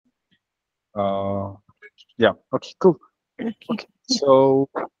Uh, yeah. Okay. Cool. Okay. Okay. Yeah. So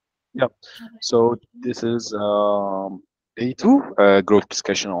yeah. So this is day two, group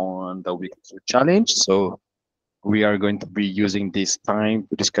discussion on the week challenge. So we are going to be using this time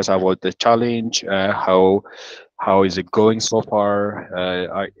to discuss about the challenge. How is it going so far?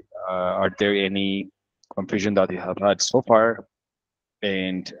 Are there any confusion that you have had so far?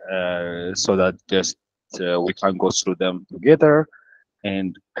 And so that just we can go through them together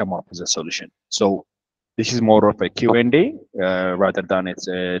and come up with a solution. So this is more of a Q&A rather than it's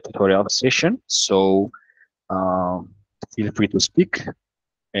a tutorial session. So um, feel free to speak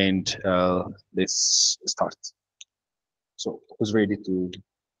and let's start. So who's ready to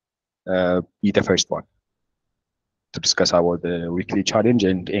be the first one to discuss about the weekly challenge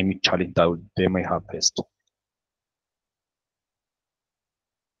and any challenge that they may have faced?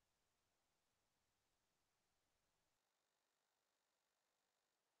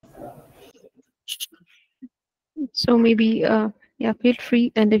 So maybe yeah, feel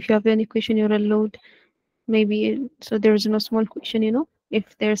free, and if you have any question you're allowed, maybe so there is no small question,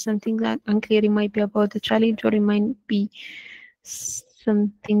 if there's something that unclear, it might be about the challenge, or it might be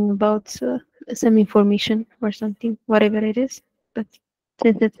something about some information or something, whatever it is. But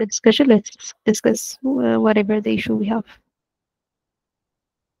since it's a discussion, let's discuss whatever the issue we have.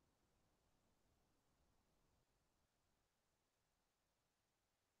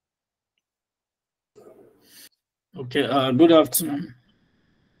 Okay, good afternoon.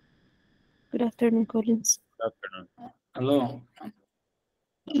 Good afternoon, Collins. Good afternoon. Hello.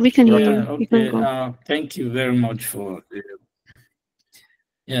 We can Good hear Yeah, you. afternoon. You can okay. go. Thank you very much for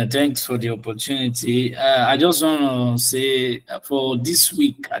thanks for the opportunity. I just want to say for this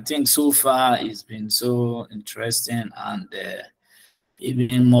week, I think so far it's been so interesting and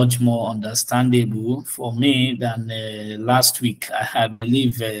even much more understandable for me than last week. I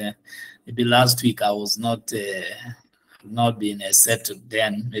believe maybe last week I was not being settled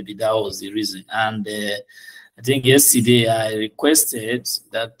then. Maybe that was the reason. And I think yesterday I requested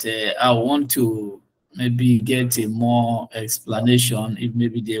that I want to maybe get a more explanation if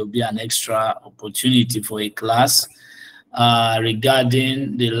maybe there will be an extra opportunity for a class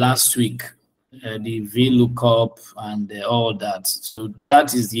regarding the last week, the VLOOKUP and all that. So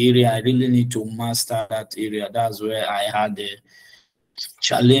that is the area I really need to master that area. That's where I had a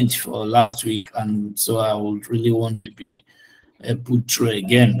challenge for last week, and so I would really want to be put through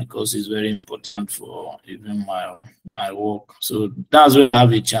again because it's very important for even my work. So that's where I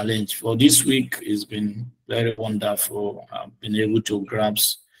have a challenge for this week. It's been very wonderful. I've been able to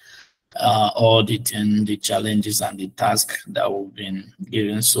grasp all the challenges and the tasks that we've been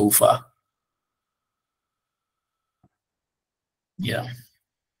given so far. Yeah.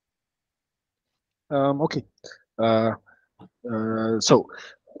 Okay. Uh, so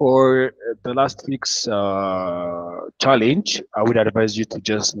for the last week's challenge, I would advise you to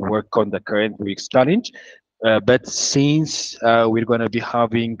just work on the current week's challenge. But since we're going to be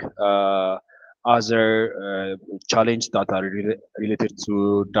having other challenge that are related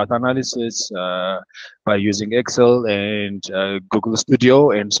to data analysis by using Excel and Google Studio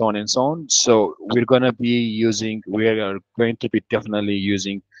and so on and so on. So we are going to be definitely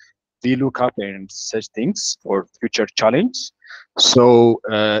using VLOOKUP and such things for future challenge. So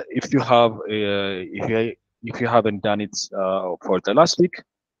if you haven't done it for the last week,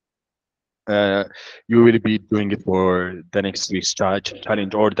 you will be doing it for the next week's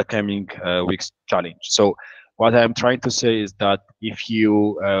challenge or the coming week's challenge. So what I'm trying to say is that if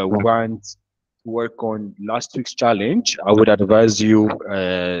you want to work on last week's challenge, I would advise you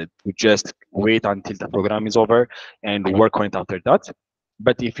to just wait until the program is over and work on it after that.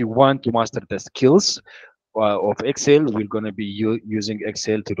 But if you want to master the skills of Excel, we're going to be using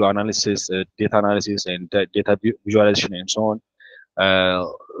Excel to do analysis, data analysis, and data visualization, and so on.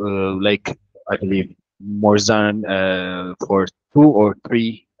 Like I believe more than for 2 or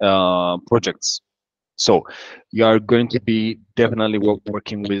 3 projects. So you are going to be definitely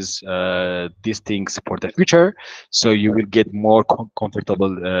working with these things for the future. So you will get more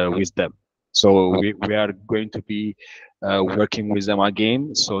comfortable with them. So we are going to be working with them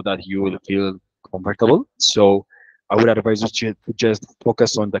again so that you will feel comfortable. So I would advise you to just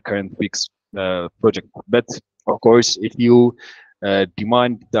focus on the current week's project. But of course, if you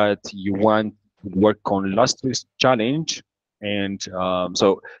demand that you want to work on last week's challenge, and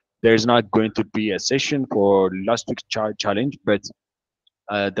so there's not going to be a session for last week's challenge, but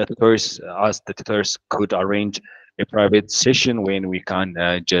the tutors could arrange a private session when we can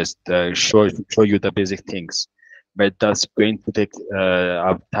just show you the basic things. But that's going to take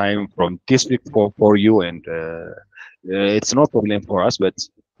up time from this week for you, and it's no problem for us. But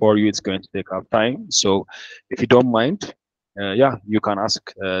for you, it's going to take up time. So if you don't mind, yeah, you can ask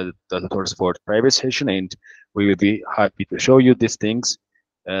the tutors for private session, and we will be happy to show you these things.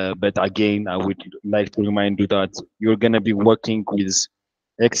 But again, I would like to remind you that you're going to be working with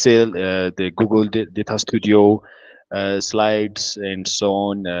Excel, the Google Data Studio, slides, and so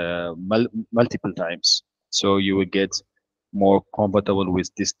on, multiple times. So you will get more comfortable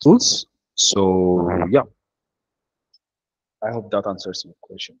with these tools. So yeah, I hope that answers your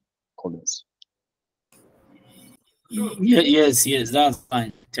question, Collins. Yes, that's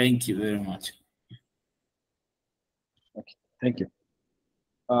fine. Thank you very much. Okay, thank you.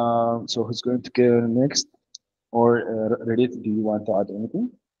 So who's going to go next? Or Reddit, do you want to add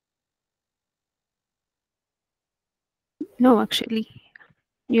anything? No, actually,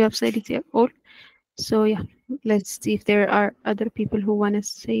 you have said it here all. So yeah, let's see if there are other people who want to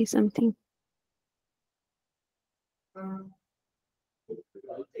say something.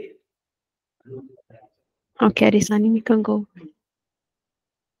 Okay, Risani, you can go.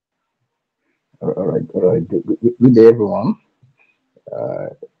 All right. Good day, everyone. Uh,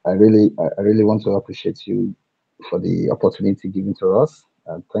 I really want to appreciate you for the opportunity given to us.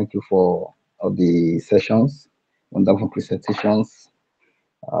 And thank you for all the sessions, wonderful presentations.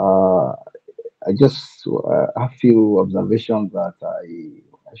 Uh, I just have few observations that I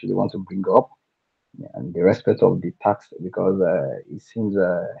actually want to bring up, and the respect of the tax, because it seems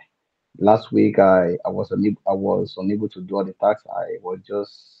last week I was unable to do all the tax. I was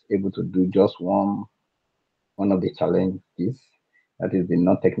just able to do just one of the challenges, that is the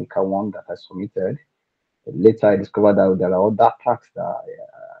non-technical one that I submitted. Later, I discovered that there are other tasks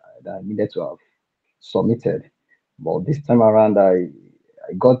that I needed to have submitted. But this time around, I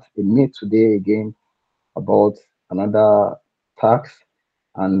got a mail today again about another tax,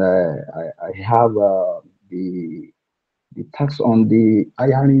 and I have the tax on the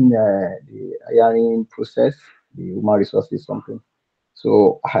hiring process, the human resources something.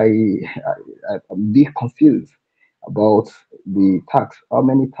 So I'm a bit confused about the tax. How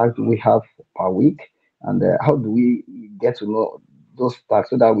many tax do we have per week, and how do we get to know those tax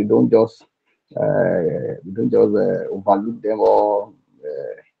so that we don't just overlook them or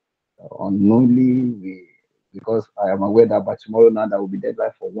unknowingly because I am aware that by tomorrow now there will be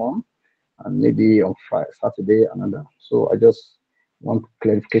deadline for one, and maybe on Friday, Saturday another. So I just want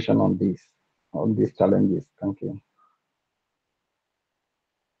clarification on these challenges. Thank you.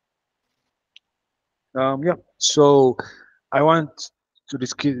 Yeah. So I want to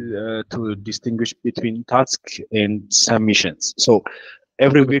distinguish between task and submissions. So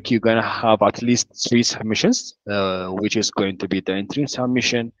every week you're gonna have at least 3 submissions, which is going to be the interim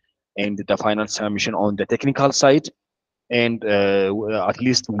submission and the final submission on the technical side, and at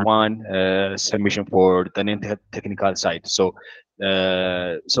least one submission for the non-technical side. So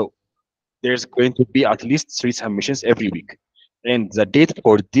there's going to be at least 3 submissions every week, and the date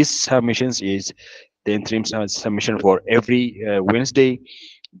for these submissions is the interim submission for every Wednesday,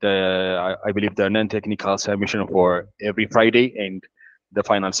 I believe the non-technical submission for every Friday, and the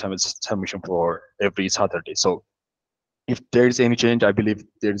final submission for every Saturday. So if there is any change, I believe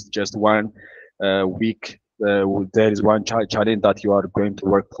there's just one week. There is one challenge that you are going to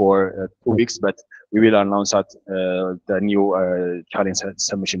work for 2 weeks, but we will announce that the new challenge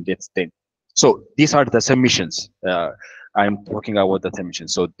submission dates then. So these are the submissions. I'm talking about the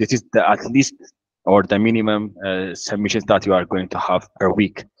submissions. So this is the at least or the minimum submissions that you are going to have per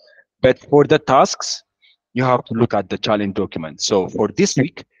week. But for the tasks, you have to look at the challenge document. So for this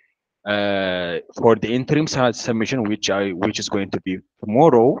week, for the interim submission, which is going to be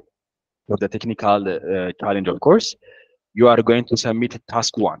tomorrow for the technical challenge, of course, you are going to submit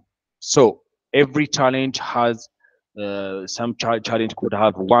task one. So every challenge has some challenge could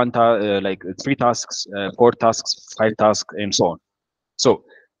have like 3 tasks, 4 tasks, 5 tasks, and so on. So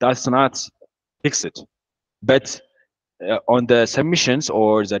that's not fixed, but on the submissions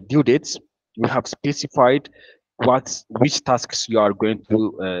or the due dates, you have specified which tasks you are going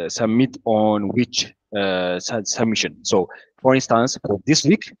to submit on which submission. So, for instance, for this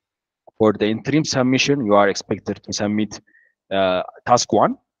week, for the interim submission, you are expected to submit task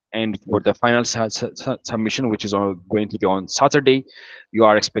one, and for the final submission, which is going to be on Saturday, you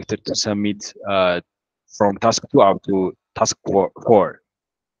are expected to submit from task two up to task four.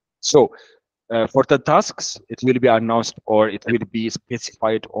 So for the tasks, it will be announced or it will be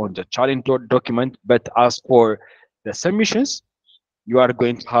specified on the challenge document. But as for the submissions, you are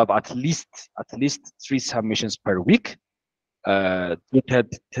going to have at least 3 submissions per week. Two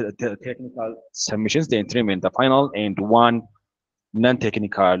technical submissions, the interim and the final, and one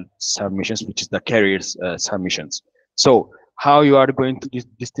non-technical submissions, which is the carriers submissions. So how you are going to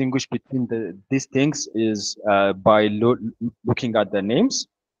distinguish between these things is by looking at the names.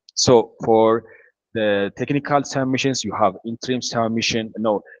 So for the technical submissions, you have interim submission.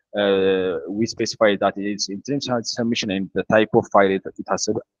 No, we specify that it is interim submission and the type of file it has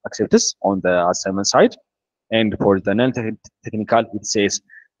accepts on the assignment side. And for the non-technical, it says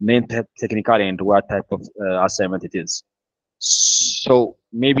non-technical and what type of assignment it is. So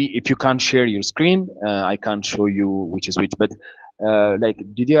maybe if you can't share your screen, I can show you which is which. But like,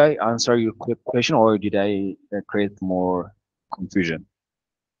 did I answer your question or did I create more confusion?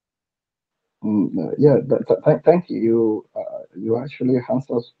 Yeah, thank you. You actually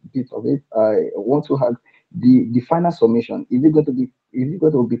answered a bit of it. I want to have the final submission. Is it going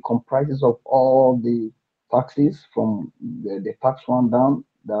to be comprises of all the taxes from the tax one down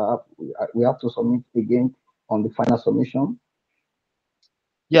that we have to submit again on the final submission?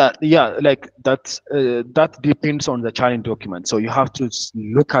 Yeah, like that depends on the challenge document. So you have to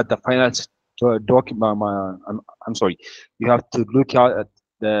look at the final document. I'm sorry, you have to look at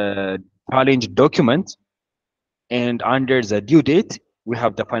the challenge document, and under the due date we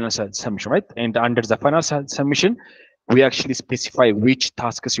have the final submission, right? And under the final submission, we actually specify which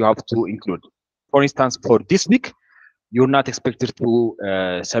tasks you have to include. For instance, for this week, you're not expected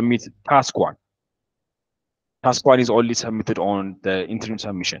to submit task one. Task one is only submitted on the interim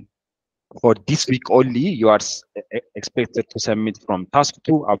submission. For this week only, you are expected to submit from task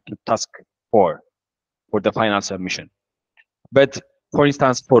 2 up to task 4 for the final submission. But for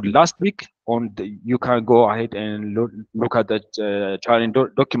instance, for last week, you can go ahead and look at the challenge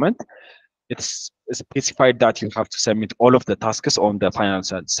document. It's specified that you have to submit all of the tasks on the final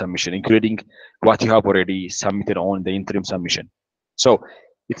submission, including what you have already submitted on the interim submission. So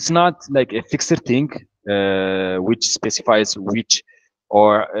it's not like a fixed thing which specifies which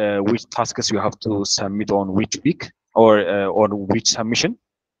tasks you have to submit on which week or on which submission,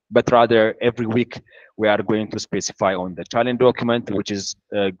 but rather every week we are going to specify on the challenge document which is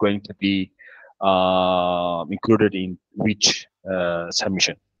going to be included in which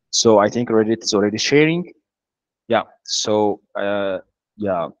submission. So I think Reddit is already sharing. Yeah. So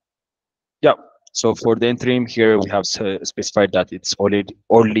yeah. So for the interim here, we have specified that it's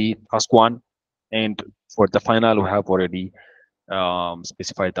only task 1, and for the final, we have already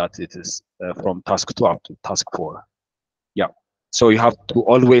specified that it is from task 2 up to task 4. Yeah. So you have to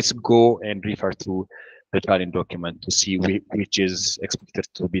always go and refer to the challenge document to see which is expected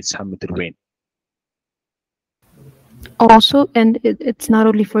to be submitted when. Also, and it's not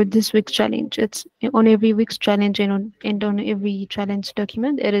only for this week's challenge, it's on every week's challenge, and on every challenge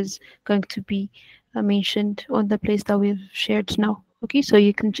document it is going to be mentioned on the place that we've shared now. Okay, so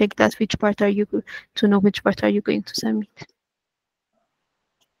you can check that which part are you to know which part are you going to submit.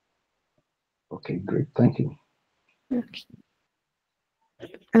 Okay, great, thank you. Okay.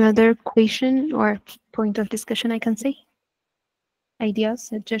 Another question or point of discussion, I can say? Ideas,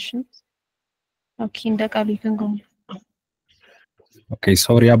 suggestions? Okay, Ndakal, you can go. Okay,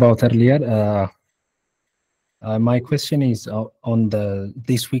 sorry about earlier. My question is on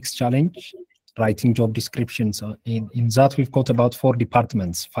this week's challenge, writing job descriptions. In that, we've got about 4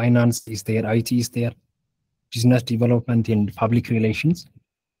 departments. Finance is there, IT is there, business development and public relations.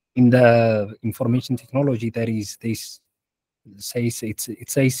 In the information technology, there is this it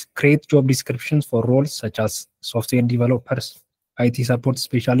says create job descriptions for roles such as software developers, IT support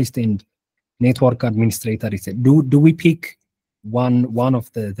specialist, and network administrator. Do we pick one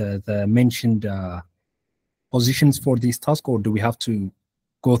of the mentioned positions for this task, or do we have to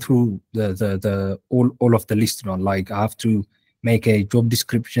go through the all of the list? Like I have to make a job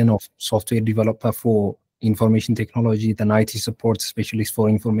description of software developer for information technology, then IT support specialist for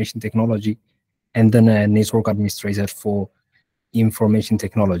information technology, and then a network administrator for information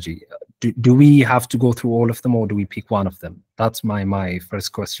technology. Do we have to go through all of them, or do we pick one of them? That's my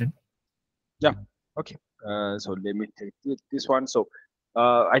first question. Yeah. Okay. So let me take this one. So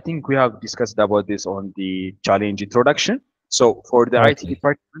I think we have discussed about this on the challenge introduction. So for the IT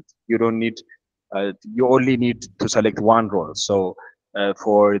department, you don't need, you only need to select one role. So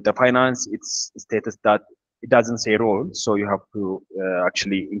for the finance, it's stated that it doesn't say role, so you have to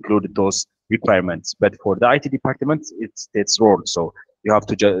actually include those requirements. But for the IT department, it states role, so you have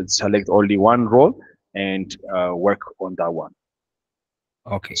to just select only one role and work on that one.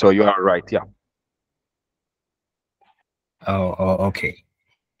 Okay. So you are right, yeah. Oh, okay.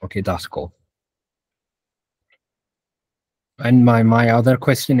 Okay, that's cool. And my other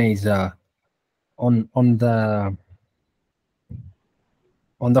question is on the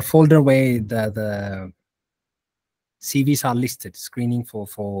folder where the CVs are listed, screening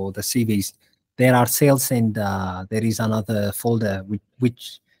for the CVs. there are sales, and there is another folder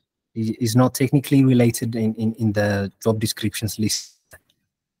which is not technically related in the job descriptions list.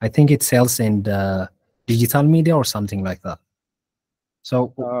 I think it's sales and digital media or something like that.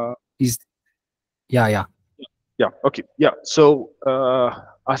 So is yeah. Yeah. Okay. Yeah. So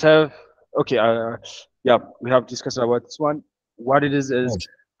as I've okay. Yeah, we have discussed about this one. What it is Okay.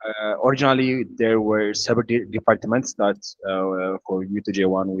 originally there were several departments that for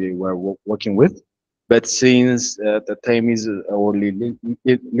U2J1 we were working with, but since the time is only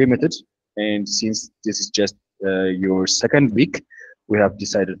limited, and since this is just your second week, we have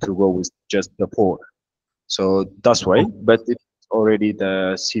decided to go with just the four. So that's why, but it's already the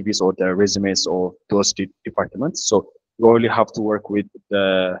CVs or the resumes of those departments. So you only have to work with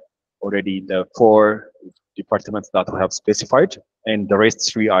the already the four departments that we have specified, and the rest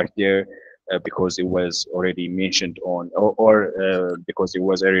three are there because it was already mentioned on, or because it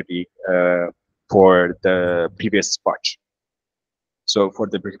was already for the previous batch. So for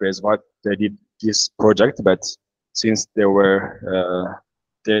the previous batch, they did this project, but since there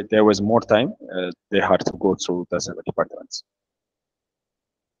was more time, they had to go through the seven departments.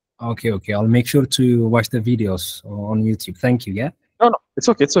 Okay. I'll make sure to watch the videos on YouTube. Thank you. Yeah. No, it's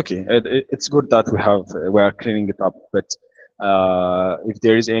okay. It's okay. It's good that we are cleaning it up. But if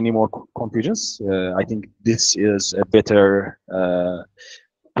there is any more confusions, I think this is a better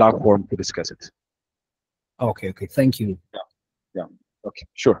platform to discuss it. Okay. Thank you. Yeah. Okay.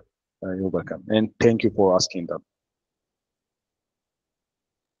 Sure. You're welcome, and thank you for asking them.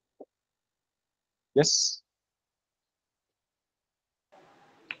 Yes.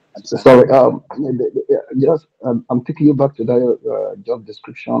 Sorry, just I'm taking you back to the job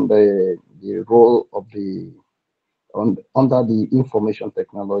description, the role of the under the information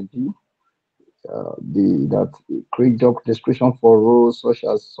technology, the that create job description for roles such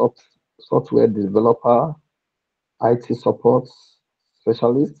as software developer, IT support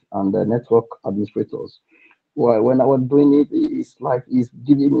specialists, and the network administrators. Well, when I was doing it, it's like it's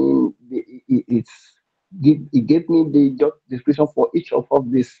giving me it gave me the job description for each of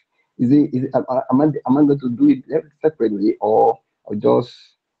this. Am I going to do it separately, or just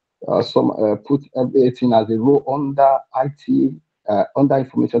some put everything as a role under IT, under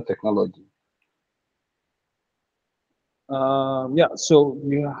information technology? Yeah. So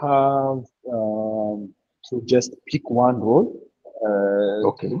you have to just pick one role.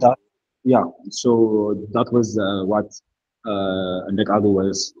 Okay. That yeah. So that was what Ndekado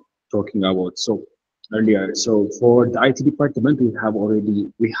was talking about. So earlier. So for the IT department, we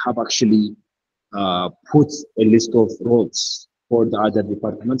have actually put a list of roles. For the other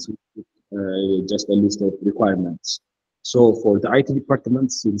departments, just a list of requirements. So for the IT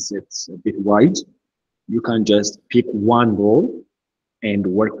department, since it's a bit wide, you can just pick one role and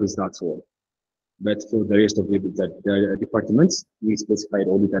work with that role. But for the rest of the departments, we specified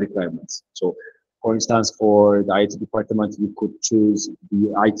only the requirements. So, for instance, for the IT department, you could choose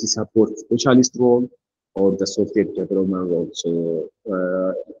the IT support specialist role or the software development role. So,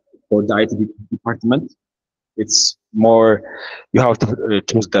 for the IT department, it's more you have to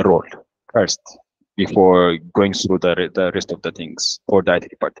choose the role first before going through the rest of the things for the IT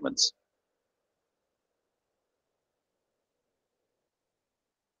departments.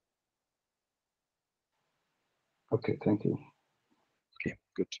 Okay. Thank you. Okay,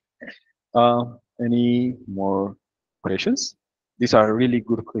 good. Any more questions? These are really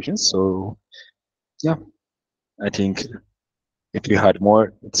good questions. So yeah, I think if you had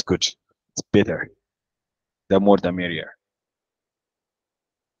more, it's good. It's better. The more the merrier.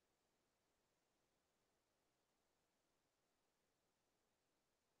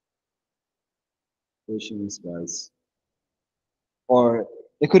 Questions, guys. Or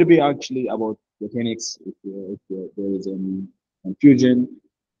it could be actually about mechanics if there is any confusion.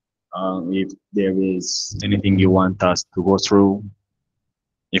 If there is anything you want us to go through,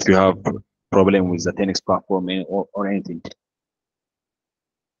 if you have problem with the Tenix platform or anything,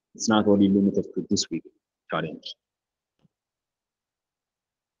 it's not only limited to this week challenge.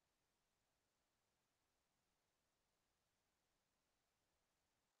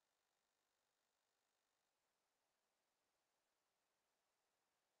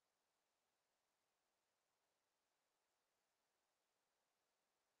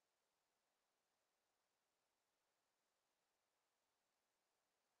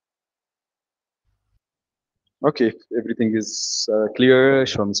 Okay, if everything is clear,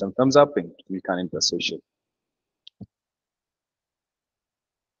 show me some thumbs up and we can end the session.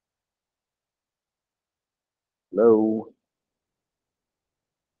 Hello.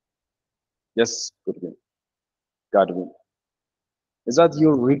 Yes, good. Godwin. Is that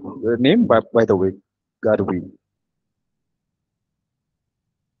your name, by the way? Godwin.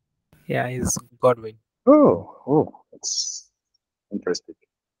 Yeah, it's Godwin. Oh, it's interesting.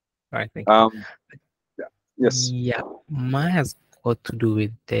 All right, thank you. Yeah, yes. Yeah, mine has got to do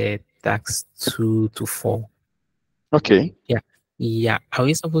with the tax 2 to 4. Okay. Yeah, yeah. Are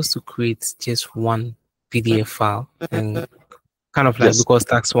we supposed to create just one PDF file and kind of like Yes. because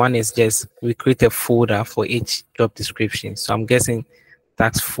tax 1 is just we create a folder for each job description. So I'm guessing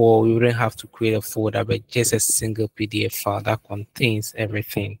tax 4 we wouldn't have to create a folder, but just a single PDF file that contains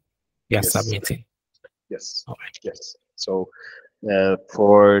everything we are Yes. submitting. Yes. All right. Yes. So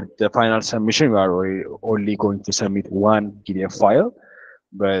for the final submission, we are only going to submit one PDF file,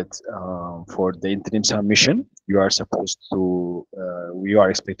 but for the interim submission, you are supposed to, we are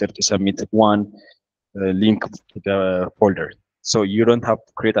expected to submit one link to the folder. So you don't have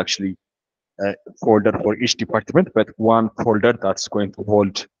to create actually a folder for each department, but one folder that's going to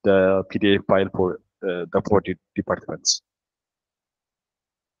hold the PDF file for the 40 departments.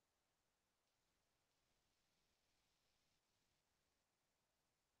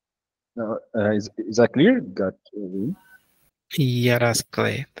 Is that clear? Yeah, that's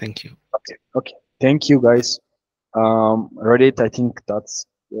clear. Thank you. Okay. Thank you, guys. Reddit, I think that's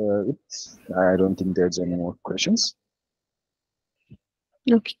it. I don't think there's any more questions.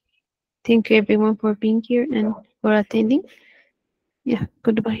 Okay. Thank you everyone for being here and for attending. Yeah,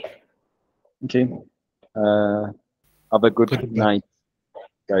 goodbye. Okay. Have a good Goodbye. night,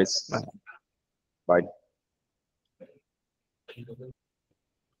 guys. Bye. Bye.